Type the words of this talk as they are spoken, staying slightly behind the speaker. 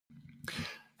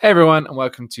Hey everyone, and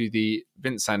welcome to the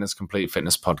Vince Sanders Complete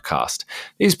Fitness Podcast.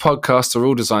 These podcasts are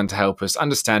all designed to help us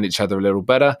understand each other a little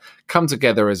better, come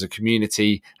together as a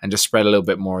community, and just spread a little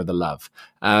bit more of the love.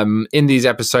 In these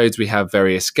episodes, we have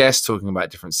various guests talking about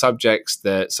different subjects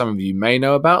that some of you may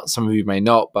know about, some of you may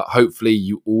not, but hopefully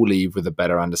you all leave with a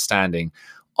better understanding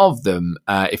of them.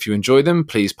 If you enjoy them,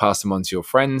 please pass them on to your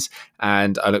friends,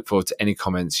 and I look forward to any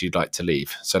comments you'd like to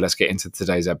leave. So let's get into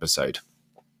today's episode.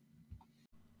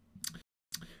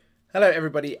 Hello,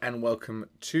 everybody, and welcome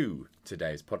to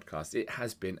today's podcast. It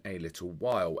has been a little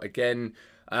while. Again,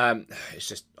 it's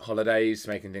just holidays,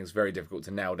 making things very difficult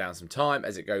to nail down some time.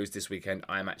 As it goes this weekend,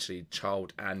 I am actually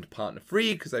child and partner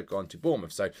free because they've gone to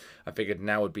Bournemouth. So I figured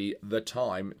now would be the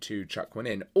time to chuck one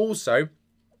in. Also,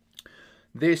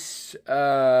 this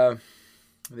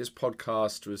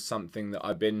podcast was something that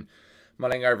I've been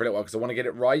mulling over a little while because I want to get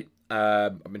it right.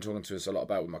 I've been talking to us a lot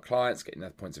about with my clients, getting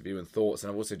their points of view and thoughts,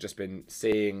 and I've also just been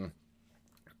seeing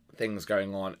things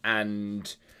going on,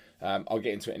 and I'll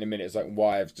get into it in a minute. It's like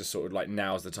why I've just sort of like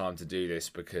now's the time to do this,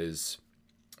 because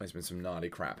there's been some gnarly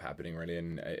crap happening really,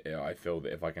 and I feel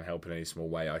that if I can help in any small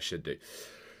way, I should do.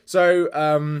 So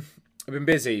I've been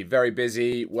busy, very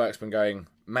busy. Work's been going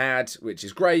mad, which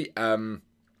is great.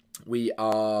 We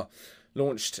are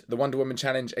launched the Wonder Woman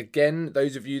Challenge again.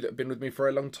 Those of you that have been with me for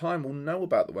a long time will know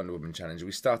about the Wonder Woman Challenge.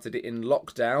 We started it in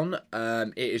lockdown.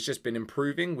 It has just been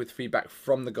improving with feedback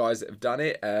from the guys that have done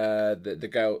it.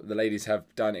 The ladies have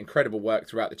done incredible work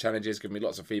throughout the challenges, given me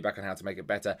lots of feedback on how to make it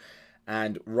better.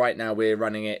 And right now we're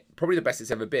running it probably the best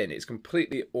it's ever been. It's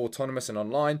completely autonomous and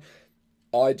online.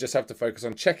 I just have to focus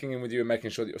on checking in with you and making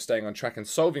sure that you're staying on track and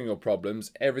solving your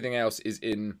problems. Everything else is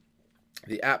in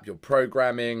the app, your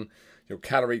programming, your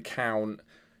calorie count,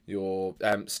 your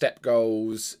step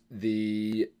goals.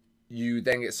 You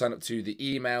then get signed up to the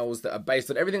emails that are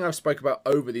based on everything I've spoke about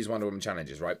over these Wonder Woman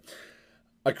challenges, right?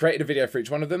 I created a video for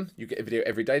each one of them. You get a video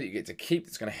every day that you get to keep.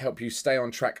 That's going to help you stay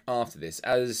on track after this.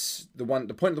 As the point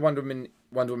of the Wonder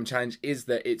Woman challenge is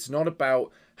that it's not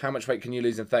about how much weight can you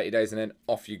lose in 30 days and then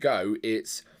off you go.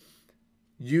 It's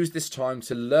use this time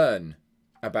to learn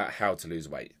about how to lose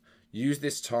weight. Use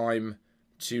this time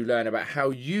to learn about how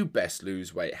you best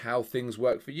lose weight, how things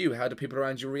work for you, how do people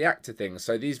around you react to things.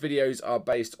 So these videos are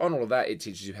based on all of that. It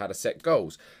teaches you how to set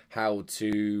goals, how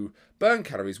to burn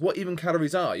calories, what even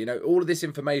calories are. You know, all of this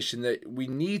information that we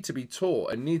need to be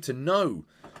taught and need to know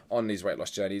on these weight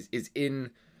loss journeys is in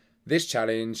this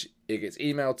challenge. It gets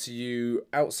emailed to you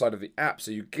outside of the app,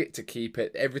 so you get to keep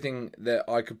it. Everything that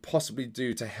I could possibly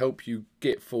do to help you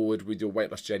get forward with your weight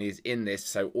loss journey is in this.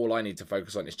 So all I need to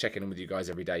focus on is checking in with you guys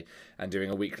every day and doing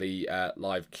a weekly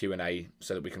live Q&A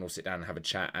so that we can all sit down and have a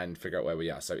chat and figure out where we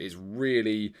are. So it's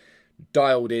really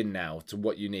dialed in now to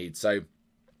what you need. So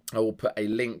I will put a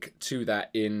link to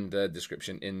that in the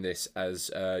description in this as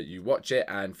you watch it,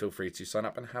 and feel free to sign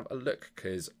up and have a look,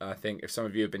 because I think if some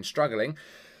of you have been struggling,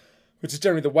 which is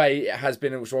generally the way it has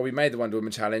been, which is why we made the Wonder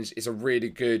Woman Challenge, it's a really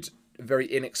good, very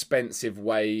inexpensive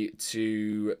way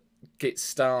to get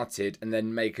started and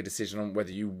then make a decision on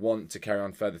whether you want to carry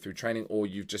on further through training or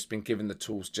you've just been given the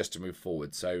tools just to move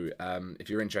forward. So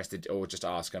if you're interested, or just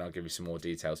ask and I'll give you some more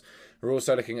details. We're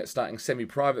also looking at starting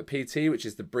semi-private PT, which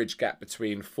is the bridge gap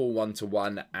between full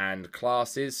one-to-one and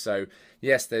classes. So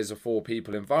yes, there's a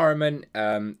 4-people environment.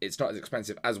 It's not as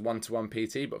expensive as one-to-one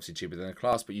PT, but obviously cheaper than a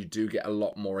class, but you do get a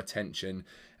lot more attention,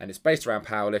 and it's based around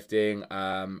powerlifting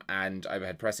and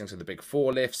overhead pressing, so the big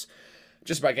 4 lifts.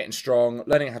 Just about getting strong,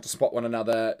 learning how to spot one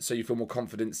another so you feel more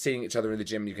confident, seeing each other in the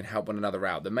gym and you can help one another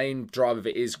out. The main drive of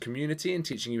it is community and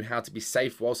teaching you how to be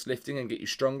safe whilst lifting and get you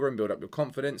stronger and build up your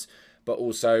confidence. But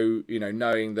also, you know,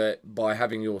 knowing that by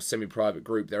having your semi-private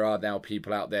group, there are now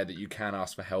people out there that you can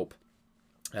ask for help,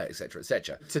 etc.,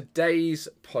 etc. Today's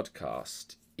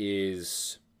podcast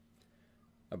is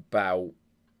about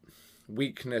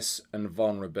weakness and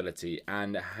vulnerability,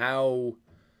 and how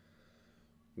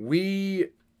we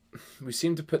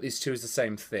seem to put these two as the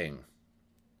same thing.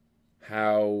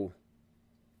 How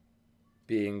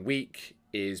being weak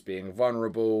is being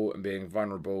vulnerable, and being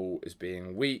vulnerable is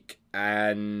being weak.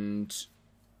 And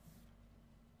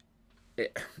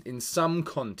in some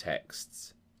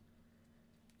contexts,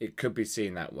 it could be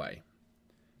seen that way.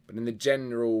 But in the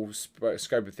general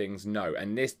scope of things, no.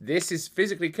 And this is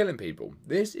physically killing people.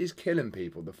 This is killing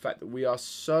people. The fact that we are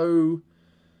so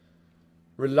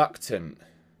reluctant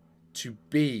to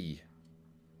be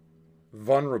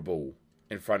vulnerable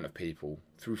in front of people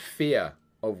through fear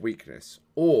of weakness,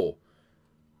 or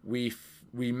we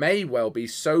may well be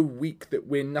so weak that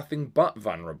we're nothing but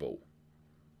vulnerable,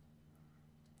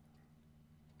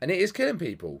 and it is killing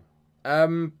people.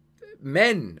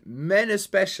 Men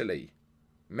especially.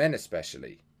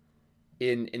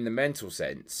 in the mental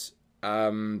sense,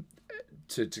 to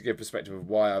give perspective of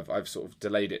why I've sort of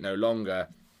delayed it no longer.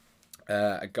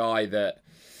 A guy that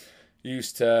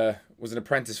was an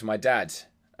apprentice for my dad,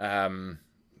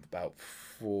 about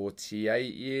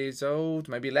 48 years old,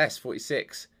 maybe less,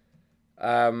 46,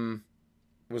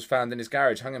 was found in his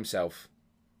garage, hung himself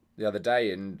the other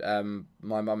day, and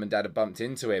my mum and dad had bumped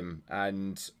into him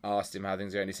and asked him how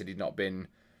things are going. He said he'd not been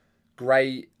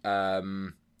great.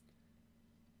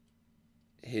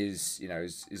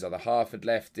 His other half had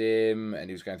left him, and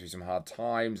he was going through some hard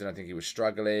times, and I think he was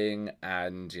struggling,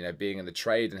 and being in the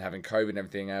trade and having COVID and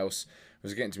everything else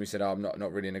was getting to me. Said, "Oh, I'm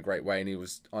not really in a great way," and he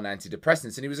was on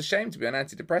antidepressants, and he was ashamed to be on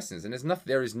antidepressants, and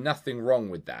there is nothing wrong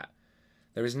with that.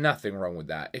 There is nothing wrong with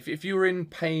that. If you're in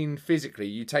pain physically,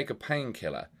 you take a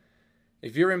painkiller.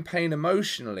 If you're in pain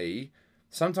emotionally,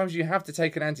 sometimes you have to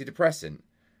take an antidepressant.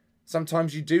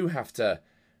 Sometimes you do have to,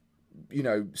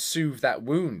 soothe that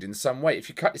wound in some way. If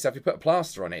you cut yourself, you put a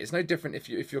plaster on it. It's no different if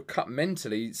you're cut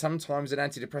mentally. Sometimes an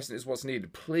antidepressant is what's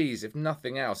needed. Please, if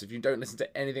nothing else, if you don't listen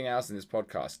to anything else in this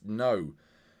podcast, know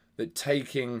that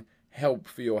taking help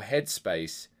for your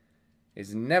headspace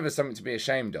is never something to be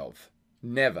ashamed of.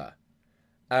 Never.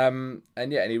 And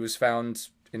he was found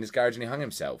in his garage and he hung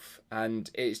himself. And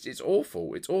it's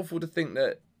awful. It's awful to think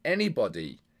that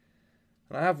anybody,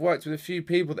 and I have worked with a few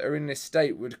people that are in this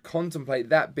state, would contemplate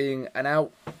that being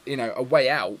a way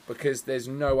out, because there's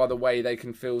no other way they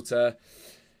can feel to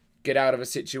get out of a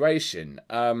situation.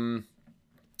 We'll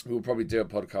probably do a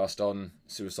podcast on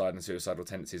suicide and suicidal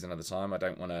tendencies another time. I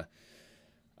don't want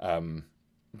to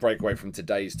break away from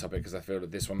today's topic, because I feel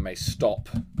that this one may stop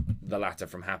the latter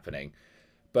from happening.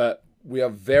 But we are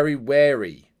very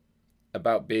wary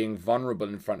about being vulnerable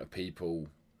in front of people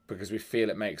because we feel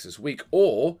it makes us weak,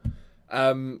 or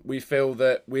we feel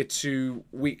that we're too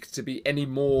weak to be any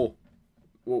more,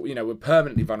 we're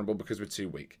permanently vulnerable because we're too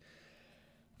weak.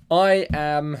 I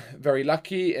am very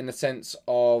lucky in the sense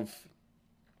of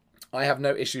I have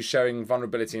no issue showing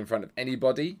vulnerability in front of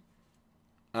anybody.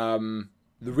 The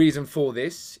reason for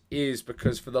this is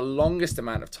because for the longest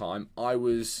amount of time, I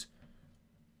was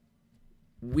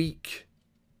weak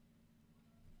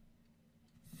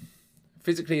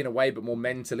physically in a way, but more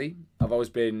mentally. I've always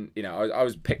been, I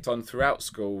was picked on throughout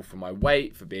school for my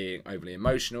weight, for being overly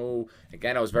emotional.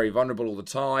 Again, I was very vulnerable all the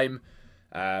time.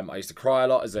 I used to cry a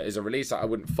lot as a release. I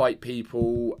wouldn't fight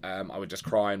people. I would just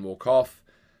cry and walk off.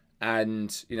 And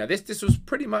this was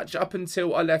pretty much up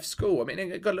until I left school. I mean,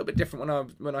 it got a little bit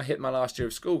different when I hit my last year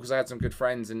of school, because I had some good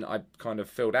friends and I kind of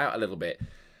filled out a little bit.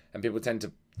 And people tend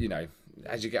to,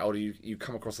 as you get older, you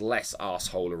come across less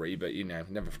arseholery, but it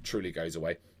never truly goes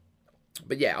away.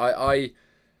 But yeah,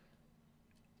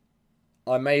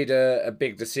 I made a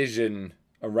big decision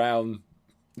around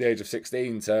the age of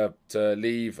 16 to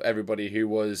leave everybody who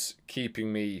was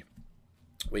keeping me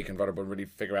weak and vulnerable, and really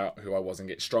figure out who I was and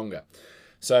get stronger.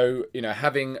 So,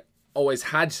 having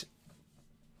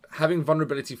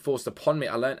vulnerability forced upon me,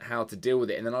 I learned how to deal with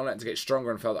it, and then I learned to get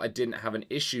stronger and felt that I didn't have an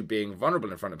issue being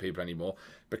vulnerable in front of people anymore,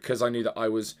 because I knew that I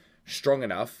was strong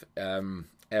enough,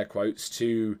 air quotes,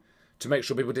 to make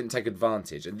sure people didn't take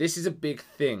advantage. And this is a big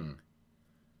thing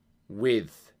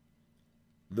with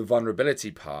the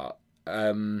vulnerability part.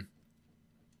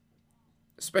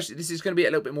 Especially, this is going to be a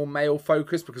little bit more male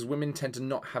focused, because women tend to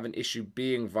not have an issue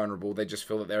being vulnerable. They just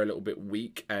feel that they're a little bit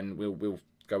weak, and we'll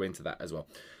go into that as well.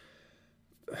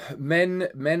 Men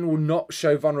will not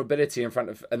show vulnerability in front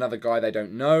of another guy they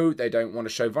don't know. They don't want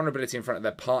to show vulnerability in front of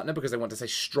their partner because they want to stay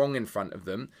strong in front of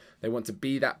them. They want to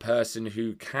be that person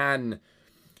who can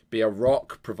be a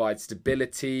rock, provide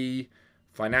stability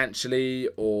financially,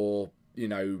 or,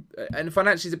 and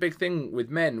financially is a big thing with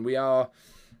men.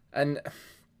 And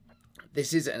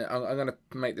this is, and I'm going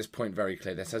to make this point very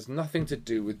clear. This has nothing to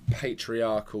do with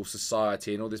patriarchal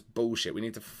society and all this bullshit. We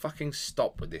need to fucking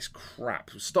stop with this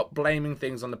crap. Stop blaming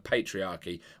things on the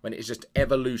patriarchy when it's just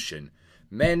evolution.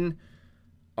 Men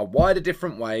are wired a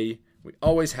different way. We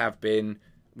always have been.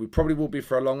 We probably will be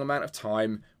for a long amount of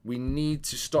time. We need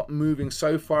to stop moving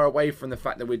so far away from the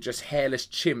fact that we're just hairless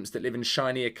chimps that live in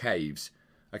shinier caves.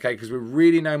 Okay, because we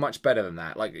really know much better than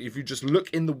that. Like, if you just look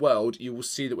in the world, you will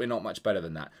see that we're not much better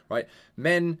than that, right?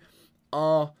 Men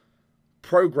are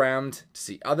programmed to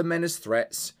see other men as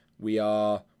threats. We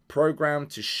are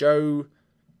programmed to show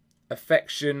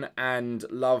affection and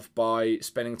love by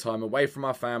spending time away from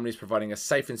our families, providing a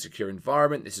safe and secure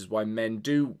environment. This is why men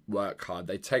do work hard.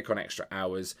 They take on extra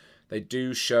hours. They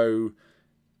do show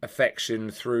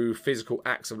affection through physical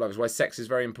acts of love. It's why sex is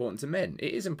very important to men.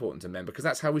 It is important to men because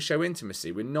that's how we show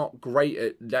intimacy. We're not great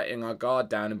at letting our guard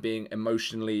down and being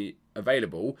emotionally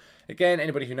available. Again,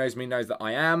 anybody who knows me knows that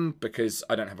I am, because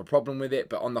I don't have a problem with it.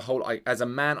 But on the whole, as a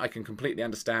man, I can completely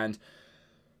understand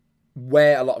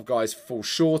where a lot of guys fall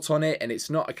short on it. And it's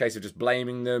not a case of just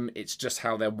blaming them. It's just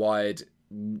how they're wired.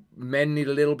 Men need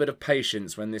a little bit of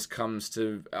patience when this comes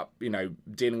to,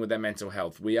 dealing with their mental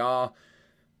health. We are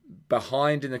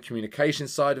behind in the communication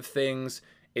side of things.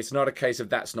 It's not a case of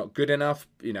that's not good enough.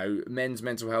 Men's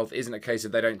mental health isn't a case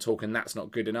of they don't talk and that's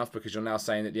not good enough, because you're now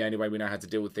saying that the only way we know how to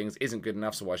deal with things isn't good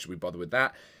enough, so why should we bother with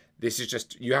that? This is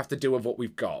just, you have to deal with what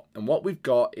we've got. And what we've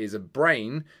got is a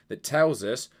brain that tells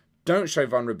us, don't show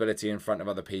vulnerability in front of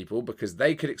other people, because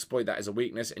they could exploit that as a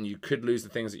weakness and you could lose the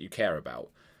things that you care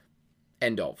about.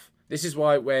 End of. This is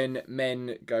why when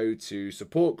men go to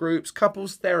support groups,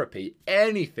 couples therapy,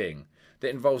 anything that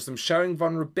involves them showing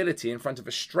vulnerability in front of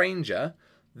a stranger,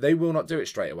 they will not do it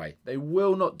straight away. They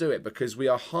will not do it, because we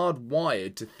are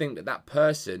hardwired to think that that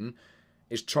person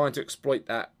is trying to exploit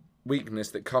that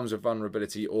weakness that comes with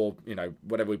vulnerability, or,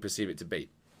 whatever we perceive it to be.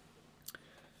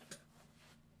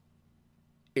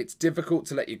 It's difficult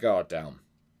to let your guard down,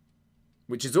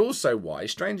 which is also why,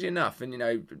 strangely enough,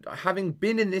 and, having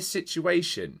been in this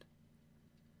situation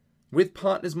with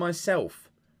partners myself,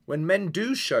 when men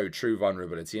do show true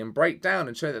vulnerability and break down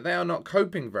and show that they are not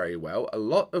coping very well, a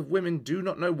lot of women do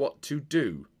not know what to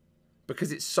do,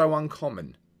 because it's so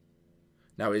uncommon.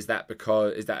 Now, is that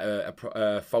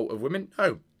a fault of women?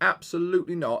 No,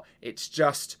 absolutely not. It's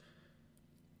just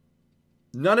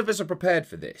none of us are prepared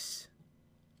for this.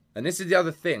 And this is the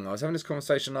other thing. I was having this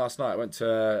conversation last night. I went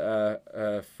to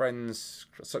a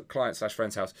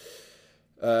client/friend's house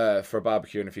for a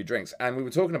barbecue and a few drinks, and we were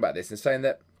talking about this and saying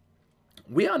that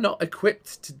we are not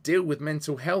equipped to deal with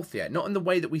mental health yet, not in the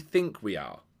way that we think we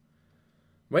are.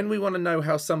 When we want to know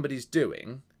how somebody's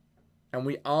doing, and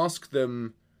we ask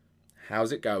them,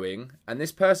 how's it going? And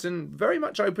this person very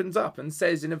much opens up and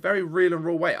says in a very real and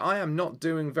raw way, I am not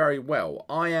doing very well.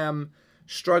 I am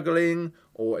struggling.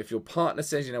 Or if your partner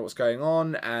says, you know what's going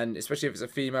on, and especially if it's a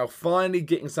female, finally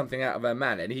getting something out of her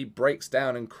man, and he breaks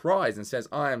down and cries and says,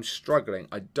 I am struggling.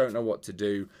 I don't know what to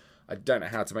do. I don't know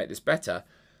how to make this better.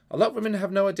 A lot of women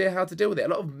have no idea how to deal with it. A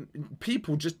lot of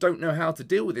people just don't know how to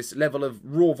deal with this level of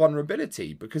raw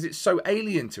vulnerability, because it's so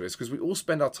alien to us, because we all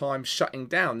spend our time shutting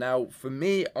down. Now, for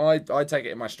me, I take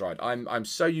it in my stride. I'm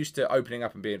so used to opening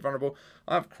up and being vulnerable.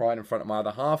 I've cried in front of my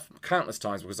other half countless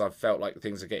times because I've felt like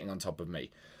things are getting on top of me.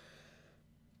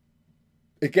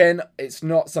 Again, it's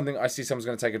not something I see someone's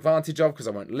going to take advantage of, because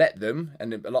I won't let them.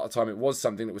 And a lot of time it was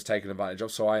something that was taken advantage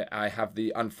of. So I have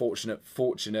the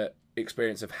fortunate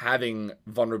experience of having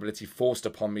vulnerability forced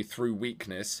upon me through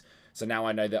weakness. So now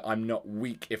I know that I'm not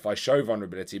weak if I show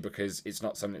vulnerability, because it's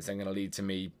not something that's then going to lead to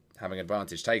me having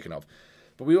advantage taken of.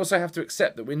 But we also have to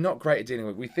accept that we're not great at dealing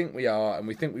with it. We think we are, and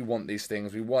we think we want these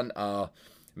things. We want our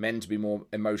men to be more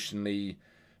emotionally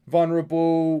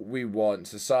vulnerable. We want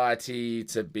society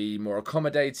to be more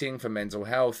accommodating for mental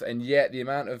health. And yet the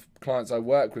amount of clients I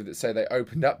work with that say they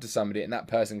opened up to somebody and that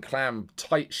person clammed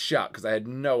tight shut because they had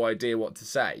no idea what to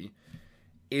say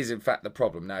is in fact the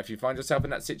problem. Now, if you find yourself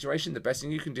in that situation, the best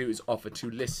thing you can do is offer to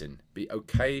listen. Be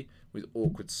okay with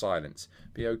awkward silence.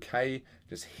 Be okay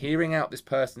just hearing out this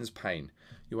person's pain.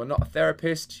 You are not a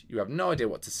therapist. You have no idea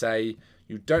what to say.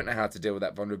 You don't know how to deal with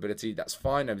that vulnerability. That's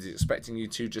fine. Nobody's expecting you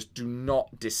to. Just do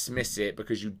not dismiss it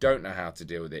because you don't know how to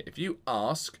deal with it. If you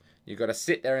ask, you've got to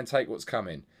sit there and take what's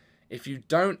coming. If you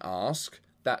don't ask,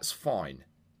 that's fine.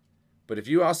 But if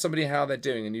you ask somebody how they're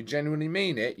doing and you genuinely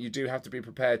mean it, you do have to be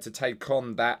prepared to take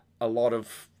on that a lot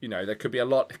of, there could be a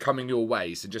lot coming your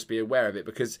way. So just be aware of it,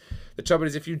 because the trouble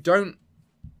is if you don't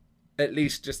at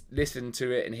least just listen to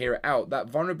it and hear it out, that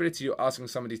vulnerability you're asking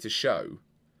somebody to show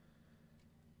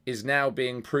is now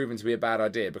being proven to be a bad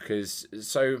idea. Because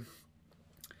the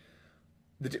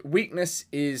weakness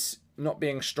is not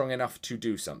being strong enough to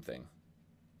do something.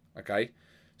 Okay?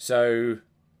 So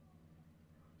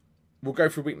we'll go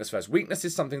through weakness first. Weakness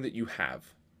is something that you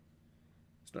have.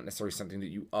 It's not necessarily something that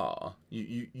you are.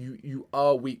 You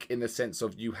are weak in the sense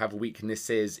of you have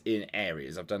weaknesses in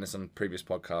areas. I've done this on previous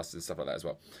podcasts and stuff like that as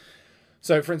well.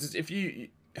 So, for instance, if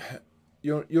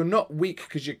you're not weak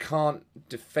because you can't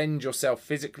defend yourself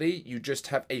physically, you just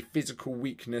have a physical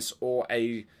weakness or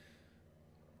a,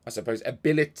 I suppose,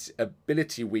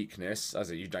 ability weakness, as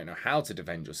in you don't know how to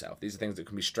defend yourself. These are things that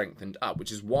can be strengthened up,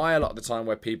 which is why a lot of the time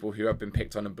where people who have been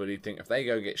picked on and bullied think if they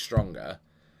go get stronger,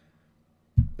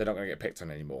 they're not going to get picked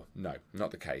on anymore. No, not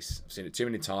the case. I've seen it too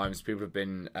many times. People have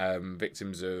been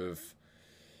victims of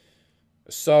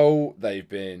assault. They've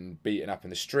been beaten up in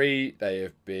the street. They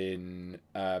have been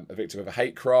a victim of a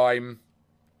hate crime.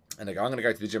 And they go, I'm going to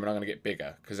go to the gym and I'm going to get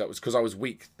bigger because that was because I was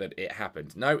weak that it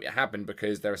happened. No, it happened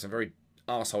because there are some very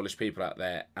arseholish people out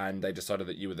there and they decided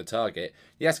that you were the target.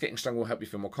 Yes, getting stronger will help you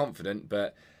feel more confident,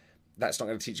 but that's not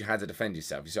going to teach you how to defend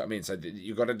yourself. You see what I mean? So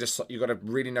you got to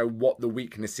really know what the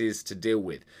weakness is to deal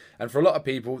with. And for a lot of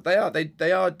people,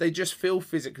 they just feel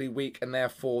physically weak and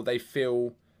therefore they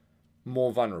feel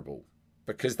more vulnerable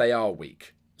because they are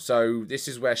weak. So this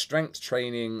is where strength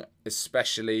training,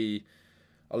 especially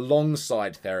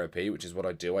alongside therapy, which is what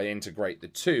I do, I integrate the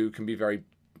two, can be very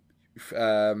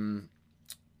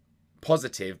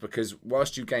positive, because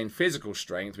whilst you gain physical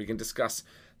strength, we can discuss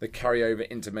the carryover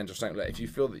into mental strength. Like if you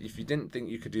feel that if you didn't think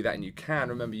you could do that and you can,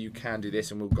 remember you can do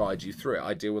this and we'll guide you through it.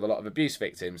 I deal with a lot of abuse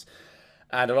victims,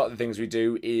 and a lot of the things we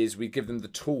do is we give them the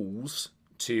tools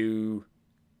to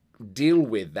deal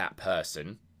with that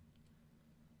person,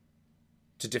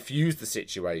 to diffuse the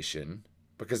situation,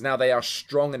 because now they are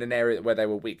strong in an area where they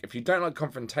were weak. If you don't like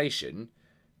confrontation,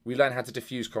 we learn how to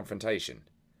diffuse confrontation.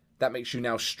 That makes you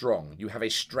now strong. You have a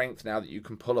strength now that you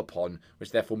can pull upon,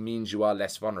 which therefore means you are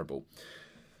less vulnerable.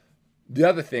 The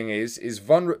other thing is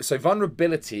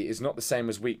vulnerability is not the same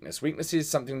as weakness. Weakness is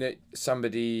something that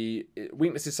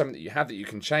you have that you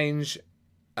can change,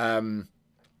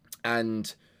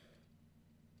 and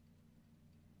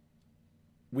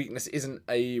weakness isn't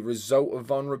a result of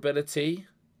vulnerability.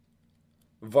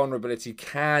 Vulnerability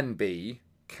can be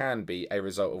a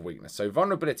result of weakness. So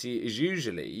vulnerability is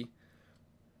usually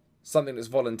something that's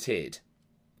volunteered.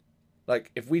 Like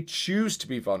if we choose to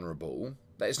be vulnerable,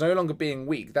 that is no longer being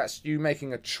weak. That's you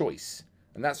making a choice,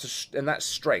 and that's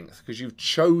strength because you've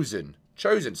chosen.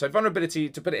 So vulnerability,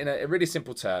 to put it in a really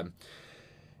simple term,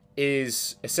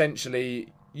 is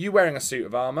essentially you wearing a suit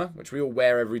of armor, which we all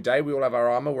wear every day. We all have our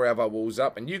armor, we have our walls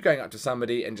up, and you going up to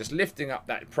somebody and just lifting up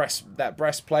that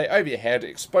breastplate over your head,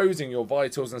 exposing your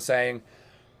vitals and saying,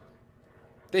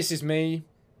 "This is me.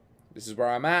 This is where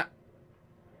I'm at.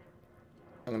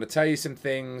 I'm going to tell you some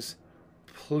things.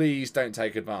 Please don't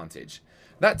take advantage."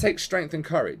 That takes strength and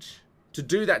courage. To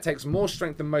do that takes more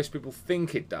strength than most people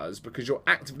think it does, because you're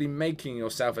actively making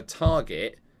yourself a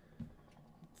target,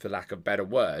 for lack of a better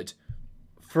word,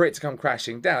 for it to come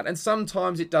crashing down. And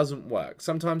sometimes it doesn't work.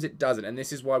 Sometimes it doesn't. And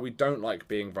this is why we don't like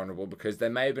being vulnerable, because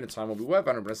there may have been a time when we were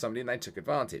vulnerable to somebody and they took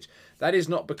advantage. That is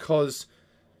not because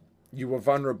you were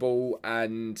vulnerable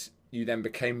and you then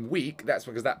became weak. That's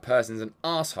because that person's an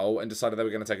asshole and decided they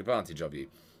were going to take advantage of you.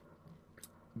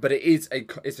 But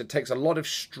it takes a lot of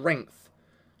strength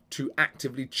to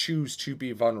actively choose to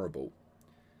be vulnerable.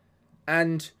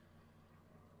 And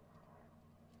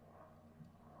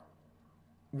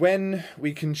when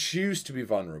we can choose to be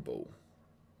vulnerable,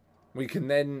 we can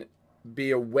then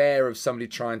be aware of somebody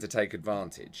trying to take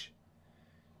advantage.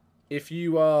 If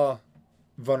you are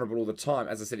vulnerable all the time,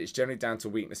 as I said, it's generally down to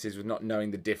weaknesses with not knowing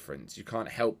the difference. You can't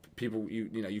help people,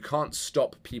 you can't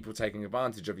stop people taking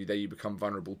advantage of you. There you become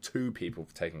vulnerable to people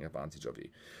taking advantage of you.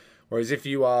 Whereas if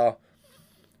you are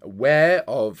aware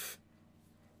of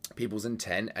people's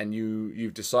intent and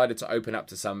you've decided to open up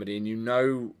to somebody and you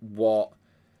know what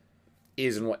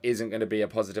is and what isn't going to be a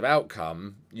positive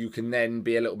outcome, you can then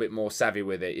be a little bit more savvy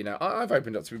with it. I've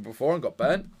opened up to people before and got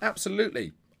burnt.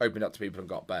 Absolutely opened up to people and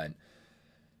got burnt.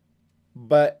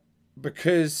 But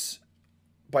because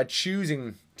by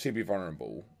choosing to be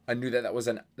vulnerable, I knew that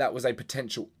that was a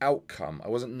potential outcome. I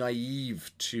wasn't naive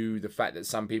to the fact that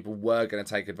some people were going to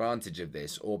take advantage of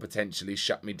this or potentially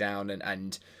shut me down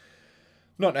and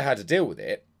not know how to deal with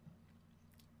it.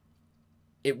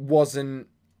 It wasn't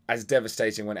as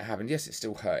devastating when it happened. Yes, it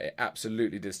still hurt. It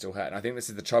absolutely did still hurt. And I think this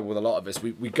is the trouble with a lot of us.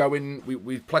 We go in,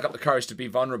 we plug up the courage to be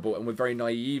vulnerable, and we're very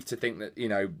naive to think that,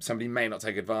 somebody may not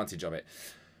take advantage of it.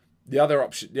 The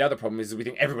other problem is that we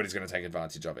think everybody's going to take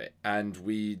advantage of it, and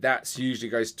that usually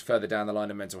goes further down the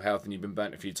line of mental health, and you've been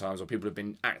burnt a few times, or people have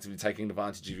been actively taking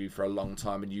advantage of you for a long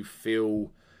time, and you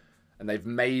feel, and they've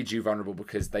made you vulnerable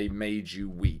because they made you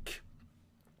weak.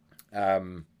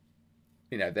 There's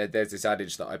this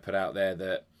adage that I put out there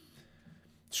that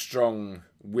strong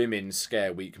women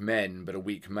scare weak men, but a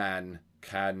weak man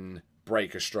can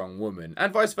break a strong woman,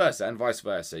 and vice versa.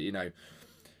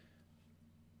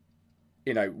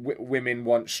 Women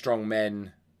want strong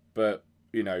men, but,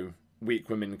 weak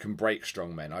women can break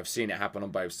strong men. I've seen it happen on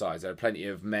both sides. There are plenty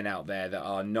of men out there that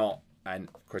are not an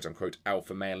quote-unquote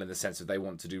alpha male in the sense that they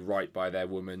want to do right by their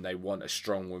woman. They want a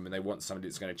strong woman. They want somebody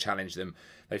that's going to challenge them.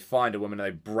 They find a woman and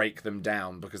they break them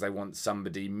down because they want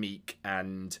somebody meek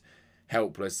and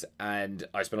helpless, and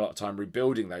I spent a lot of time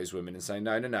rebuilding those women and saying,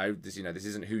 no, this, this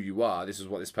isn't who you are. This is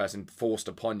what this person forced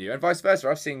upon you, and vice versa.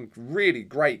 I've seen really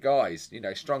great guys,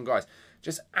 strong guys,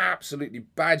 just absolutely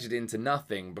badgered into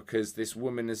nothing because this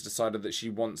woman has decided that she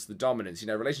wants the dominance.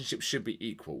 Relationships should be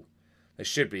equal. They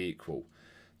should be equal.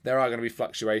 There are going to be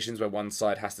fluctuations where one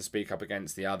side has to speak up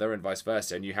against the other and vice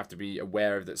versa, and you have to be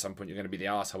aware of that at some point you're going to be the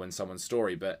arsehole in someone's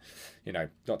story. But,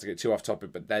 not to get too off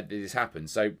topic, but that this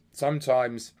happens. So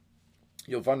sometimes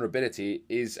your vulnerability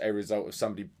is a result of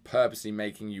somebody purposely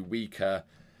making you weaker,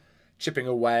 chipping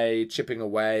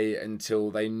away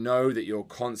until they know that you're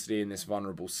constantly in this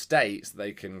vulnerable state so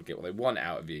they can get what they want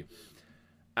out of you.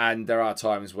 And there are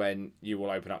times when you will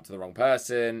open up to the wrong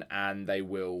person and they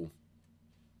will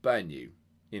burn you.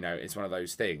 It's one of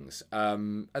those things.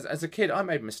 As a kid, I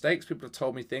made mistakes. People have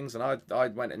told me things, and I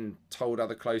went and told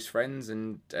other close friends,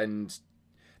 and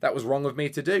that was wrong of me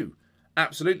to do.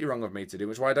 Absolutely wrong of me to do,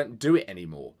 which is why I don't do it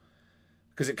anymore.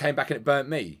 Because it came back and it burnt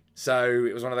me. So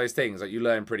it was one of those things, like, you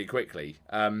learn pretty quickly.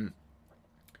 But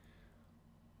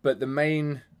the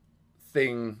main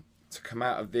thing to come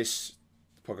out of this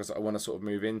podcast that I want to sort of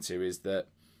move into is that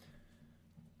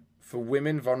for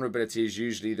women, vulnerability is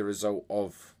usually the result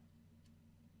of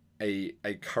a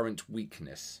current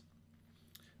weakness.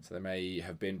 So they may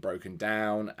have been broken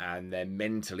down and they're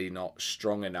mentally not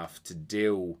strong enough to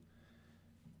deal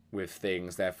with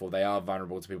things. Therefore, they are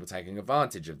vulnerable to people taking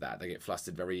advantage of that. They get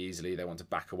flustered very easily. They want to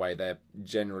back away.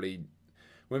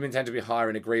 Women tend to be higher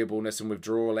in agreeableness and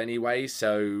withdrawal anyway.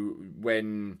 So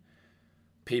when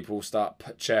people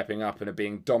start chirping up and are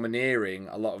being domineering,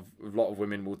 a lot of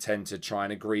women will tend to try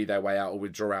and agree their way out or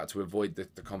withdraw out to avoid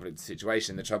the conflict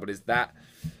situation. The trouble is that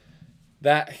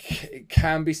it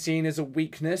can be seen as a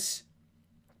weakness.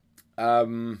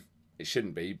 It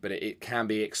shouldn't be, but it can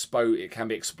be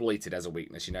exploited as a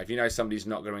weakness. If you know somebody's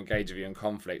not going to engage with you in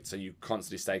conflict, so you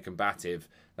constantly stay combative,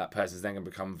 that person's then going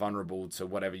to become vulnerable to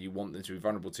whatever you want them to be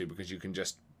vulnerable to, because you can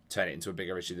just turn it into a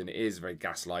bigger issue than it is, very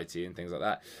gaslighty and things like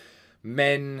that.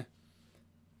 Men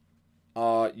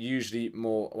are usually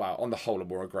more, well, on the whole, are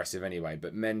more aggressive anyway,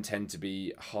 but men tend to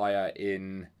be higher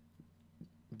in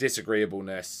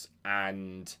disagreeableness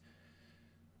and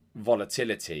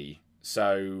volatility.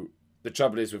 So the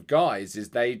trouble is with guys is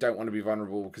they don't want to be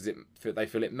vulnerable because they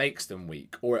feel it makes them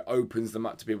weak, or it opens them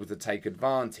up to people to take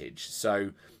advantage.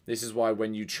 So this is why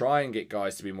when you try and get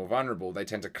guys to be more vulnerable, they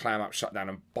tend to clam up, shut down,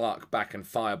 and bark back and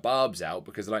fire barbs out,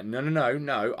 because they're like,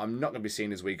 no, I'm not going to be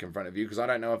seen as weak in front of you because I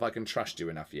don't know if I can trust you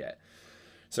enough yet.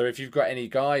 So if you've got any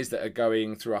guys that are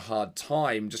going through a hard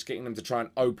time, just getting them to try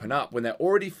and open up when they're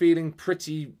already feeling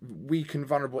pretty weak and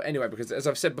vulnerable anyway, because as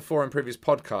I've said before in previous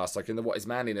podcasts, like in the What is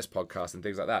Manliness podcast and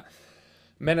things like that,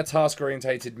 men are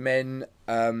task-orientated. Men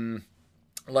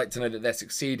like to know that they're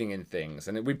succeeding in things,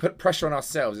 and we put pressure on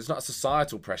ourselves. It's not a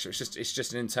societal pressure. It's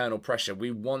just an internal pressure.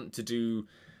 We want to do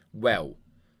well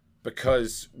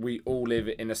because we all live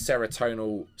in a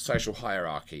serotonal social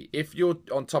hierarchy. If you're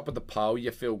on top of the pile,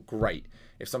 you feel great.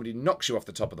 If somebody knocks you off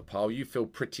the top of the pile, you feel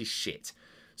pretty shit.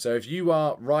 So if you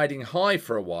are riding high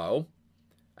for a while,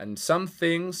 and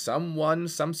something, someone,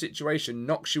 some situation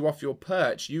knocks you off your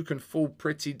perch, you can fall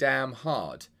pretty damn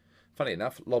hard. Funny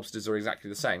enough, lobsters are exactly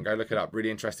the same. Go look it up. Really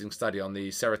interesting study on the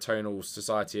serotonal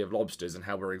society of lobsters and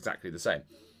how we're exactly the same.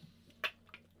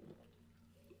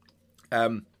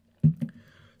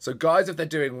 So guys, if they're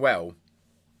doing well,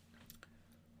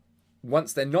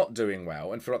 once they're not doing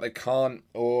well and feel like they can't,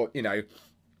 or,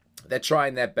 they're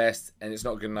trying their best and it's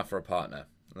not good enough for a partner,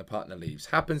 and the partner leaves.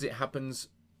 It happens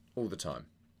all the time.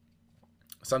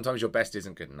 Sometimes your best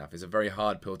isn't good enough. It's a very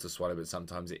hard pill to swallow, but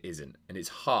sometimes it isn't. And it's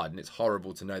hard and it's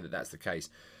horrible to know that that's the case.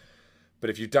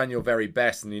 But if you've done your very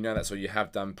best and you know that's what you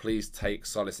have done, please take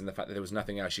solace in the fact that there was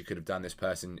nothing else you could have done. This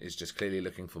person is just clearly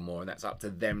looking for more, and that's up to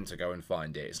them to go and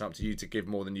find it. It's not up to you to give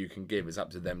more than you can give. It's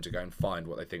up to them to go and find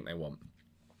what they think they want.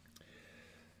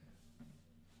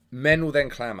 Men will then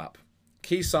clam up.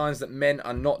 Key signs that men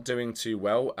are not doing too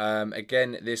well.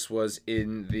 Again, this was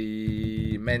in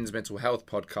the men's mental health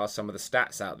podcast, some of the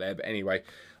stats out there. But anyway,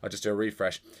 I'll just do a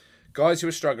refresh. Guys who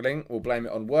are struggling will blame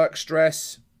it on work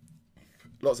stress.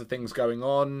 Lots of things going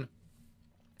on.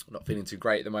 Not feeling too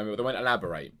great at the moment, but they won't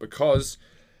elaborate. Because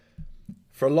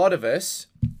for a lot of us,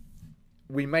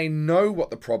 we may know what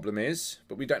the problem is,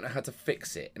 but we don't know how to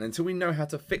fix it. And until we know how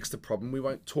to fix the problem, we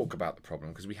won't talk about the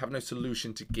problem because we have no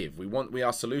solution to give. We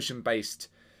are solution-based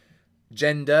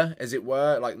gender, as it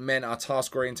were. Like, men are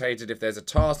task-orientated. If there's a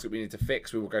task that we need to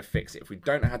fix, we will go fix it. If we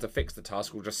don't know how to fix the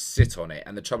task, we'll just sit on it.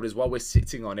 And the trouble is, while we're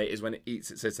sitting on it is when it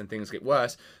eats its and things get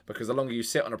worse, because the longer you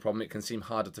sit on a problem, it can seem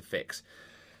harder to fix.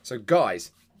 So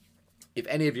guys, if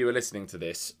any of you are listening to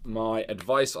this, my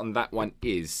advice on that one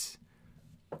is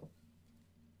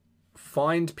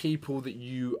find people that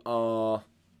you are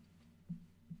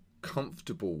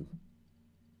comfortable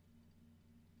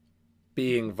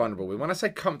being vulnerable with. When I say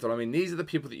comfortable, I mean these are the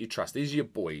people that you trust. These are your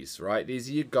boys, right? These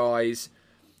are your guys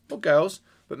or girls,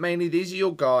 but mainly these are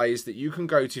your guys that you can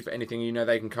go to for anything. You know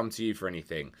they can come to you for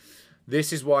anything.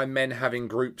 This is why men having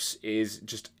groups is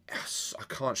just, I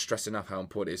can't stress enough how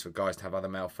important it is for guys to have other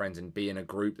male friends and be in a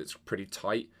group that's pretty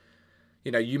tight.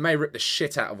 You know, you may rip the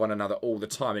shit out of one another all the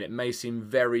time, and it may seem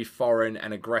very foreign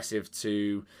and aggressive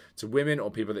to women or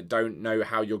people that don't know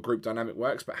how your group dynamic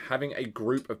works, but having a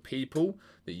group of people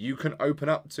that you can open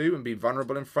up to and be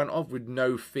vulnerable in front of with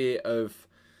no fear of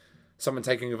someone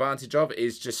taking advantage of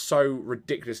is just so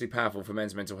ridiculously powerful for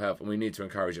men's mental health, and we need to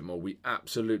encourage it more. We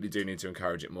absolutely do need to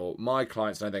encourage it more. My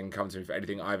clients know they can come to me for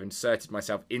anything. I've inserted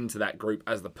myself into that group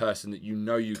as the person that you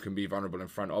know you can be vulnerable in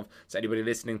front of. So anybody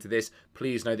listening to this,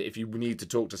 please know that if you need to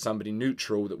talk to somebody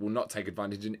neutral that will not take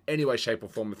advantage in any way, shape or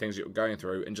form of things that you're going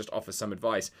through and just offer some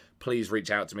advice, please reach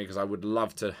out to me, because I would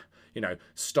love to, you know,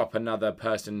 stop another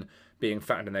person being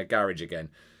found in their garage again.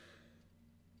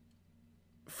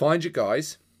 Find your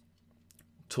guys.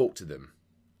 Talk to them.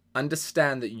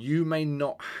 Understand that you may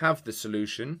not have the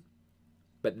solution,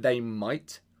 but they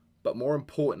might. But more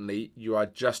importantly, you are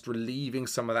just relieving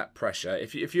some of that pressure.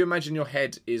 If you imagine your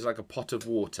head is like a pot of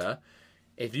water,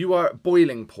 if you are at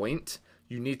boiling point,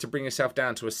 you need to bring yourself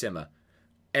down to a simmer.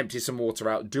 Empty some water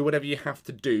out. Do whatever you have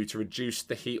to do to reduce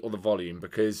the heat or the volume,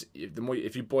 because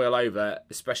if you boil over,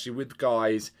 especially with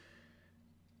guys,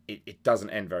 it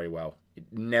doesn't end very well. It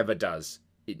never does.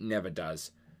 It never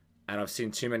does. And I've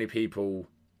seen too many people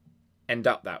end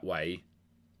up that way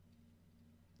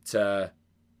to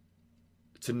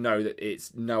know that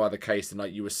it's no other case than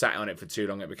like you were sat on it for too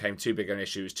long, it became too big an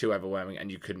issue, it was too overwhelming, and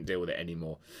you couldn't deal with it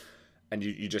anymore. And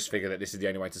you just figure that this is the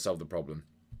only way to solve the problem.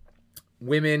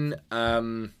 Women,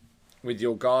 with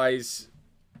your guys,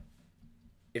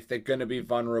 if they're going to be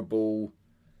vulnerable,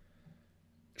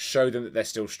 show them that they're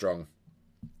still strong.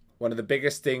 One of the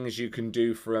biggest things you can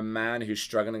do for a man who's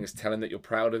struggling is tell him that you're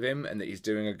proud of him and that he's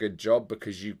doing a good job,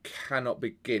 because you cannot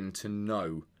begin to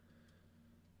know.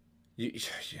 You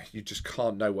just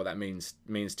can't know what that means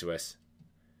to us.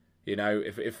 You know,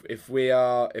 if we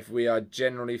are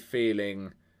generally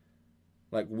feeling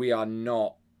like we are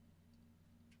not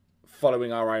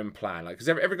following our own plan, like, because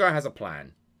every guy has a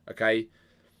plan, okay?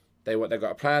 They've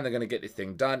got a plan. They're going to get this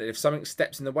thing done. And if something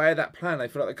steps in the way of that plan, they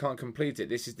feel like they can't complete it.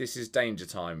 This is danger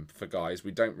time for guys. We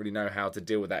don't really know how to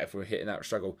deal with that if we're hitting that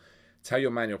struggle. Tell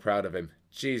your man you're proud of him.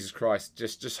 Jesus Christ,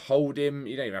 just hold him.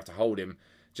 You don't even have to hold him.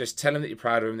 Just tell him that you're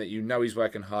proud of him, that you know he's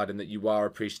working hard, and that you are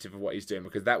appreciative of what he's doing,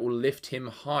 because that will lift him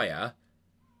higher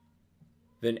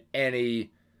than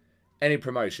any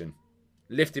promotion.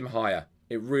 Lift him higher.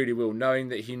 It really will. Knowing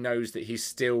that he knows that he's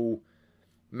still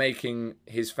making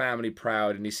his family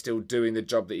proud and he's still doing the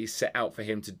job that he set out for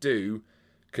him to do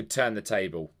could turn the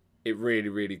table. It really,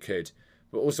 really could.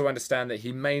 But also understand that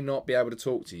he may not be able to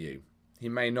talk to you. He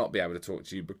may not be able to talk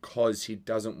to you because he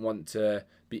doesn't want to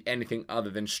be anything other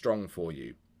than strong for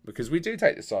you. Because we do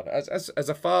take this on. As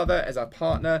a father, as a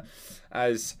partner,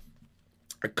 as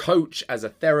a coach, as a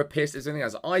therapist, as anything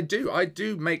else, I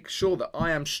do make sure that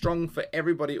I am strong for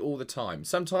everybody all the time.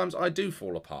 Sometimes I do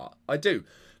fall apart. I do.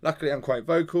 Luckily, I'm quite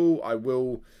vocal. I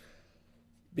will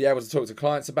be able to talk to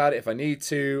clients about it if I need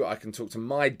to. I can talk to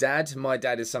my dad. My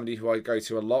dad is somebody who I go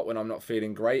to a lot when I'm not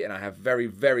feeling great, and I have very,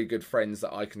 very good friends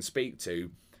that I can speak to.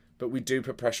 But we do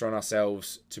put pressure on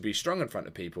ourselves to be strong in front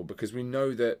of people, because we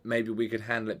know that maybe we could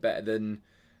handle it better than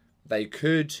they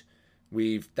could.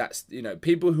 That's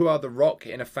people who are the rock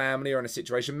in a family or in a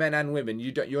situation, men and women.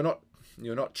 You're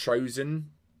not chosen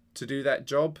to do that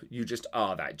job. You just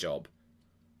are that job.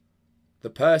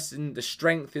 The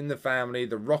strength in the family,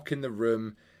 the rock in the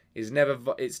room it's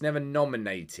never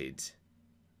nominated.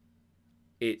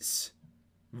 It's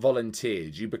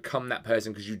volunteered. You become that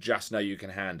person because you just know you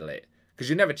can handle it. Because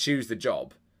you never choose the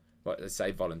job. Well, let's say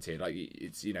volunteered. Like,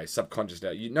 it's,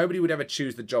 subconsciously. Nobody would ever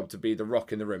choose the job to be the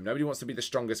rock in the room. Nobody wants to be the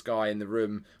strongest guy in the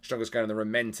room, strongest guy in the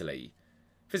room mentally.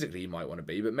 Physically, you might want to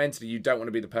be, but mentally, you don't want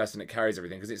to be the person that carries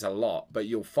everything, because it's a lot. But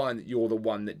you'll find that you're the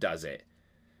one that does it.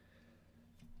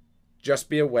 Just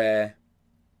be aware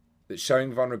that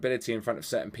showing vulnerability in front of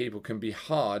certain people can be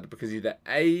hard, because either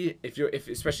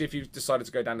especially if you've decided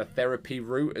to go down the therapy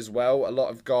route as well. A lot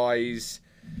of guys,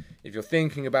 if you're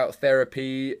thinking about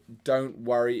therapy, don't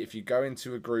worry if you go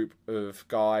into a group of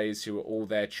guys who are all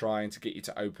there trying to get you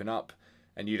to open up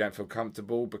and you don't feel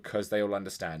comfortable, because they all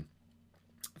understand.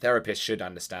 Therapists should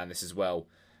understand this as well,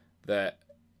 that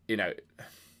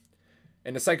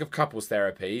In the sake of couples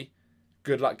therapy,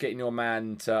 good luck getting your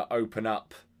man to open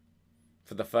up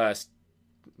for the first,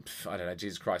 I don't know,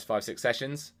 Jesus Christ, 5-6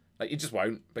 sessions. Like, you just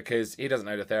won't, because he doesn't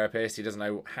know the therapist. He doesn't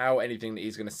know how anything that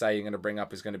he's going to say and going to bring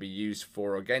up is going to be used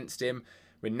for or against him.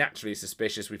 We're naturally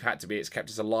suspicious. We've had to be. It's kept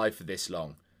us alive for this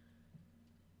long.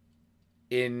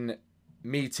 In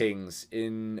meetings,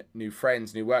 in new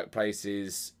friends, new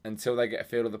workplaces, until they get a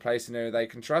feel of the place and know they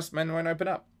can trust, men won't open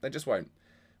up. They just won't.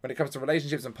 When it comes to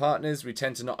relationships and partners, we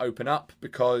tend to not open up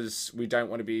because we don't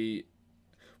want to be...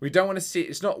 We don't want to see...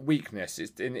 It's not weakness.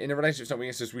 It's in a relationship, it's not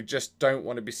weakness. We just don't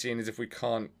want to be seen as if we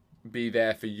can't be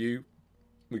there for you.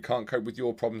 We can't cope with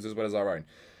your problems as well as our own.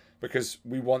 Because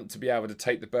we want to be able to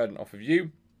take the burden off of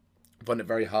you. We find it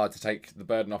very hard to take the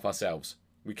burden off ourselves.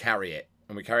 We carry it.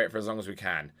 And we carry it for as long as we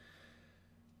can.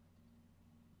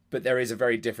 But there is a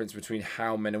very difference between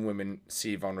how men and women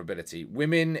see vulnerability.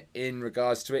 Women, in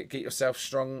regards to it, get yourself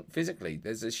strong physically.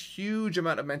 There's this huge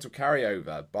amount of mental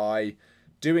carryover by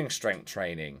doing strength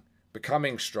training,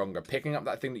 becoming stronger, picking up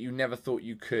that thing that you never thought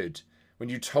you could. When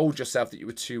you told yourself that you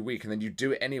were too weak, and then you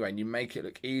do it anyway, and you make it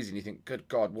look easy, and you think, good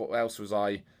God, what else was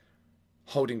I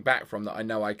holding back from that I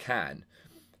know I can?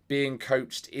 Being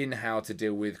coached in how to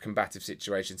deal with combative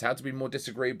situations, how to be more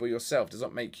disagreeable yourself, does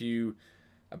not make you...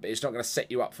 It's not going to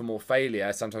set you up for more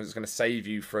failure. Sometimes it's going to save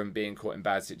you from being caught in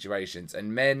bad situations.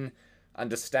 And men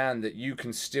understand that you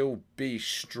can still be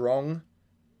strong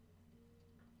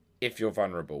if you're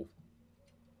vulnerable.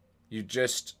 You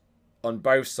just, on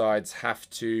both sides, have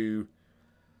to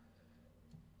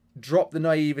drop the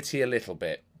naivety a little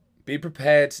bit. Be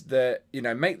prepared that,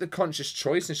 make the conscious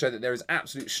choice and show that there is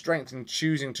absolute strength in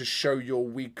choosing to show your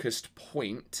weakest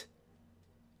point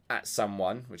at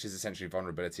someone, which is essentially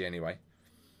vulnerability anyway.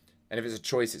 And if it's a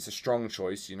choice, it's a strong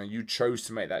choice. You chose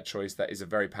to make that choice. That is a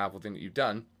very powerful thing that you've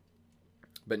done.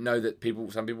 But know that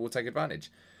some people will take advantage.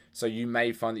 So you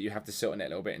may find that you have to sit on it a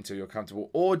little bit until you're comfortable,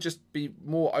 or just be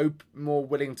more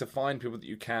willing to find people that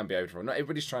you can be open for. Not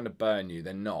everybody's trying to burn you.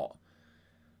 They're not.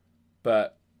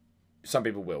 But some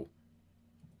people will.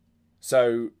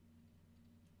 So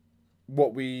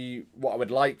what I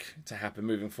would like to happen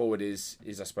moving forward is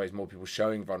I suppose more people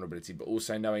showing vulnerability, but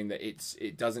also knowing that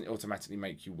it doesn't automatically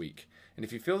make you weak. And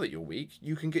if you feel that you're weak,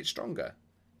 you can get stronger.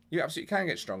 You absolutely can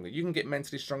get stronger. You can get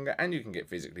mentally stronger and you can get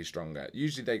physically stronger.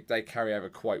 Usually they carry over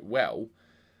quite well.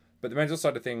 But the mental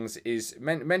side of things is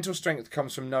mental strength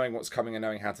comes from knowing what's coming and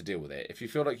knowing how to deal with it. If you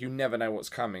feel like you never know what's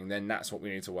coming, then that's what we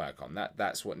need to work on.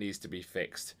 That's what needs to be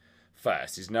fixed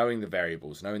first, is knowing the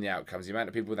variables, knowing the outcomes. The amount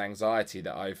of people with anxiety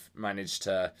that I've managed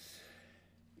to,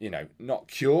 not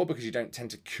cure, because you don't tend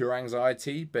to cure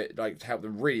anxiety, but to help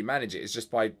them really manage it is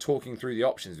just by talking through the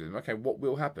options with them. Okay, what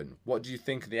will happen? What do you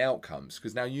think of the outcomes?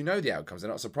 Because now you know the outcomes. They're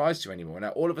not a surprise to you anymore. Now,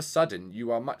 all of a sudden, you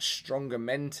are much stronger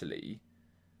mentally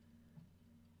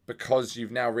because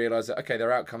you've now realised that, okay, there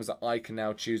are outcomes that I can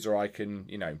now choose or I can,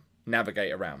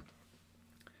 navigate around.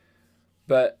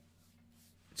 But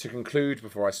to conclude,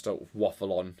 before I start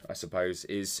waffle on, I suppose,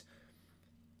 is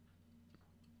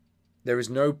there is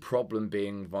no problem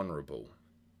being vulnerable,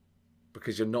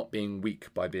 because you're not being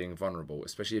weak by being vulnerable,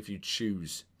 especially if you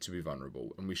choose to be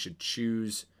vulnerable. And we should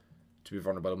choose to be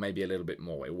vulnerable maybe a little bit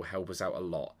more. It will help us out a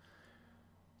lot.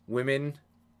 Women,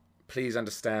 please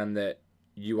understand that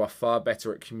you are far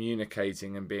better at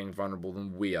communicating and being vulnerable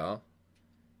than we are.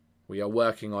 We are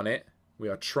working on it. We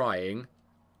are trying,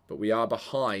 but we are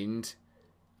behind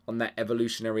on that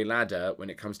evolutionary ladder when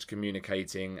it comes to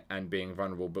communicating and being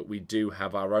vulnerable. But we do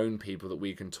have our own people that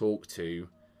we can talk to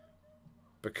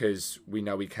because we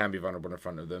know we can be vulnerable in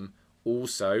front of them.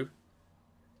 Also,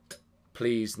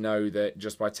 please know that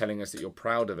just by telling us that you're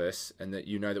proud of us and that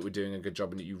you know that we're doing a good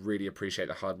job and that you really appreciate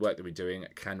the hard work that we're doing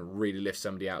can really lift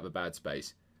somebody out of a bad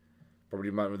space. Probably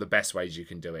one of the best ways you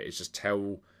can do it is just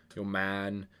tell your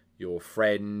man, your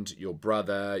friend, your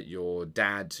brother, your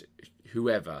dad,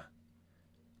 whoever,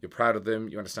 you're proud of them,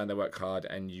 you understand they work hard,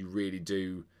 and you really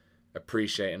do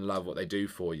appreciate and love what they do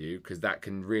for you, because that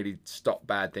can really stop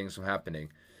bad things from happening.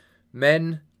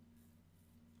 Men,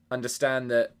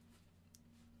 understand that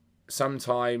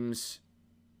sometimes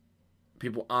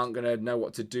people aren't going to know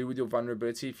what to do with your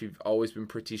vulnerability if you've always been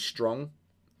pretty strong.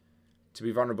 To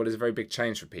be vulnerable is a very big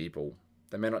change for people.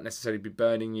 They may not necessarily be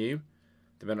burning you.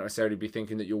 They may not necessarily be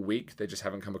thinking that you're weak. They just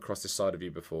haven't come across this side of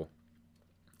you before.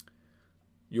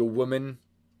 Your woman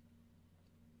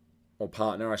or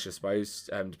partner, I suppose,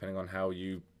 depending on how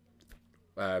you,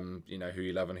 who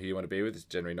you love and who you want to be with, is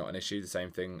generally not an issue. The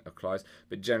same thing applies.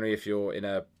 But generally, if you're in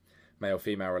a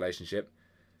male-female relationship,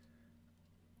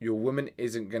 your woman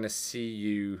isn't going to see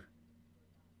you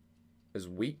as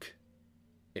weak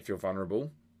if you're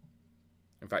vulnerable.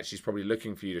 In fact, she's probably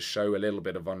looking for you to show a little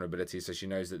bit of vulnerability so she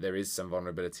knows that there is some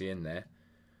vulnerability in there.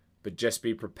 But just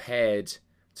be prepared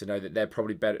to know that they're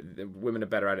probably better. The women are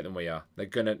better at it than we are. They're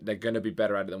gonna be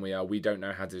better at it than we are. We don't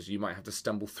know how to. You might have to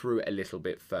stumble through it a little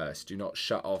bit first. Do not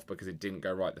shut off because it didn't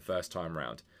go right the first time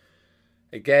round.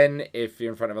 Again, if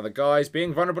you're in front of other guys,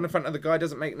 being vulnerable in front of the guy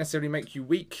doesn't necessarily make you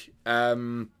weak.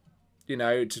 You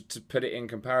know, to put it in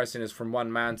comparison, as from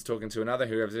one man to talking to another,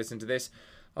 whoever's listening to this,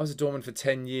 I was a doorman for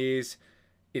 10 years.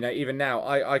 You know, even now,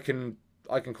 I can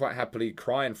quite happily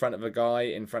cry in front of a guy,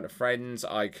 in front of friends.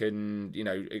 I can, you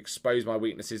know, expose my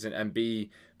weaknesses and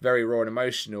be very raw and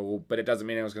emotional, but it doesn't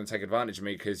mean anyone's going to take advantage of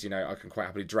me because, you know, I can quite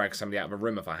happily drag somebody out of a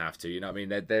room if I have to. You know what I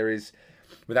mean? There is,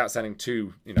 without sounding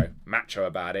too, you know, macho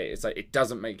about it, it's like it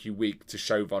doesn't make you weak to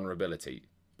show vulnerability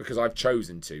because I've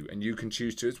chosen to, and you can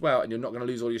choose to as well, and you're not going to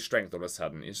lose all your strength all of a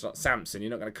sudden. It's not Samson.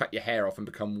 You're not going to cut your hair off and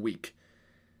become weak.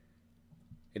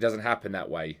 It doesn't happen that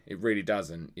way. It really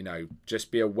doesn't. You know,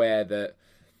 just be aware that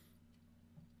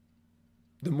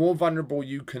the more vulnerable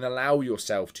you can allow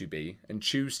yourself to be and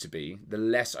choose to be, the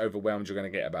less overwhelmed you're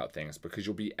going to get about things because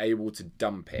you'll be able to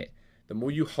dump it. The more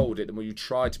you hold it, the more you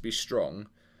try to be strong.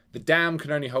 The dam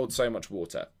can only hold so much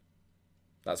water.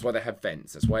 That's why they have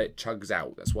vents. That's why it chugs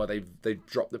out. That's why they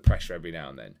drop the pressure every now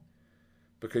and then.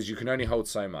 Because you can only hold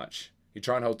so much. You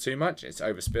try and hold too much, it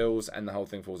overspills and the whole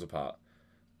thing falls apart.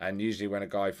 And usually when a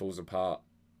guy falls apart,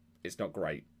 it's not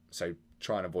great. So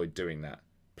try and avoid doing that,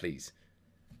 please.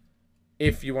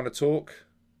 If you want to talk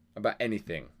about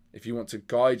anything, if you want to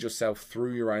guide yourself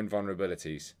through your own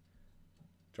vulnerabilities,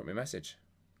 drop me a message.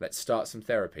 Let's start some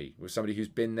therapy with somebody who's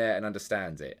been there and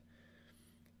understands it.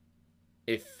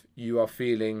 If you are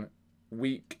feeling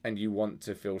weak and you want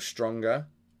to feel stronger,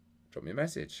 drop me a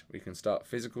message. We can start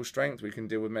physical strength. We can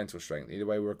deal with mental strength. Either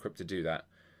way, we're equipped to do that.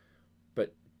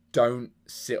 But don't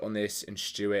sit on this and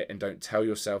stew it, and don't tell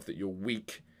yourself that you're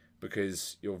weak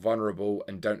because you're vulnerable,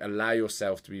 and don't allow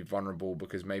yourself to be vulnerable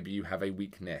because maybe you have a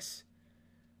weakness.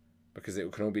 Because it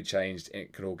can all be changed and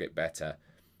it can all get better.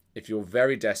 If you're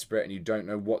very desperate and you don't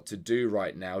know what to do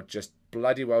right now, just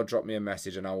bloody well drop me a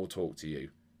message and I will talk to you.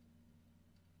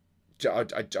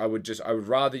 I would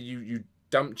rather you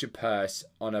dumped your purse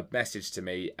on a message to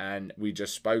me and we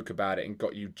just spoke about it and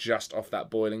got you just off that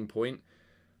boiling point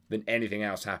than anything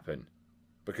else happen.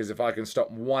 Because if I can stop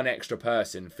one extra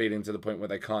person feeling to the point where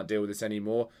they can't deal with this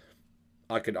anymore,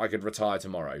 I could retire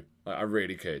tomorrow. I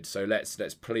really could. So let's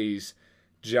please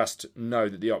just know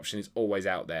that the option is always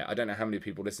out there. I don't know how many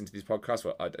people listen to these podcasts.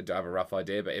 Well, I do have a rough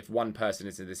idea, but if one person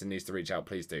listens to this and needs to reach out,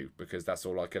 please do, because that's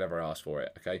all I could ever ask for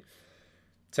it. Okay.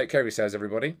 Take care of yourselves,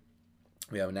 everybody.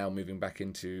 We are now moving back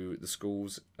into the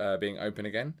schools being open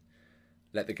again.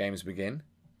 Let the games begin.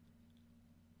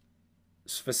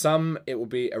 For some, it will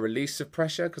be a release of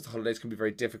pressure because the holidays can be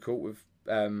very difficult with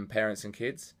parents and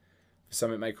kids. For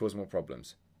some, it may cause more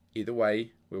problems. Either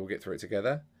way, we will get through it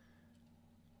together.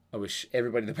 I wish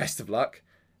everybody the best of luck.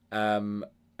 And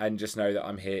just know that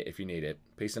I'm here if you need it.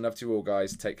 Peace and love to you all,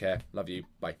 guys. Take care. Love you.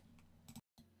 Bye.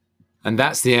 And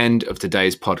that's the end of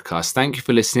today's podcast. Thank you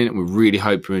for listening, and we really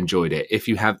hope you enjoyed it. If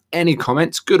you have any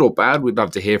comments, good or bad, we'd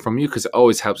love to hear from you because it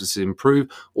always helps us to improve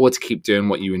or to keep doing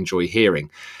what you enjoy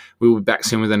hearing. We will be back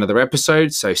soon with another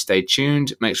episode, so stay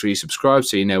tuned. Make sure you subscribe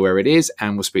so you know where it is,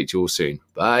 and we'll speak to you all soon.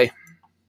 Bye.